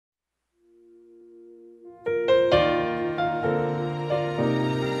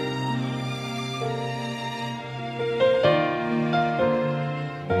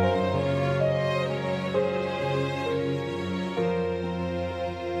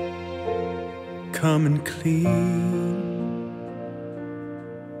coming clean.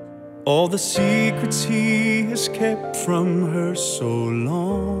 All the secrets he has kept from her so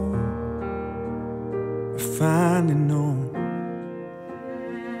long are finally known.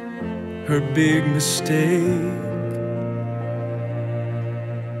 Her big mistake,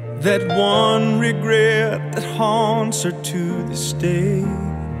 that one regret that haunts her to this day,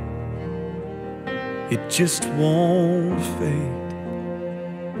 it just won't fade.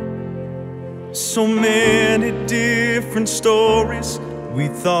 So many different stories we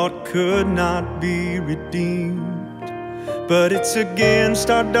thought could not be redeemed, but it's against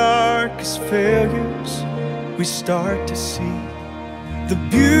our darkest failures we start to see the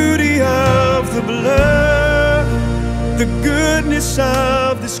beauty of the blood, the goodness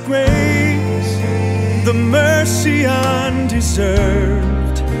of this grace, the mercy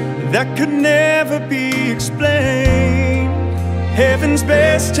undeserved that could never be explained. Heaven's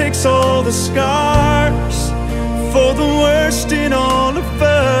best takes all the scars for the worst in all of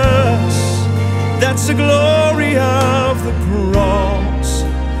us. That's the glory of the cross,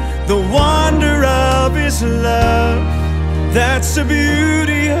 the wonder of his love. That's the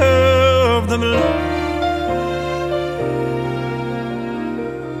beauty of the blood.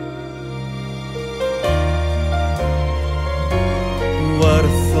 What a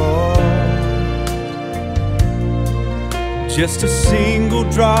thought, just a single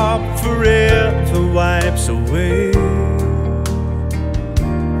drop forever wipes away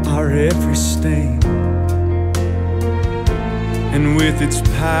our every stain, and with its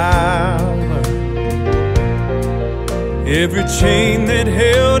power, every chain that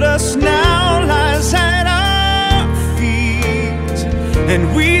held us now lies at our feet,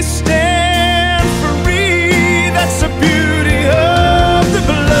 and we stand free. That's the beauty of the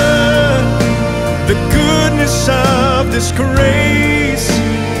blood, the goodness of this grace,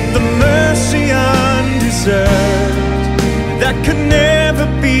 the mercy undeserved that could never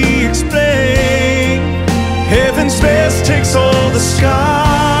be explained. Heaven's best takes all the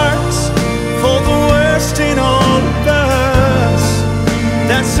scars for the worst in all of us.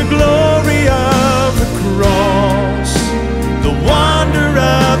 That's the glory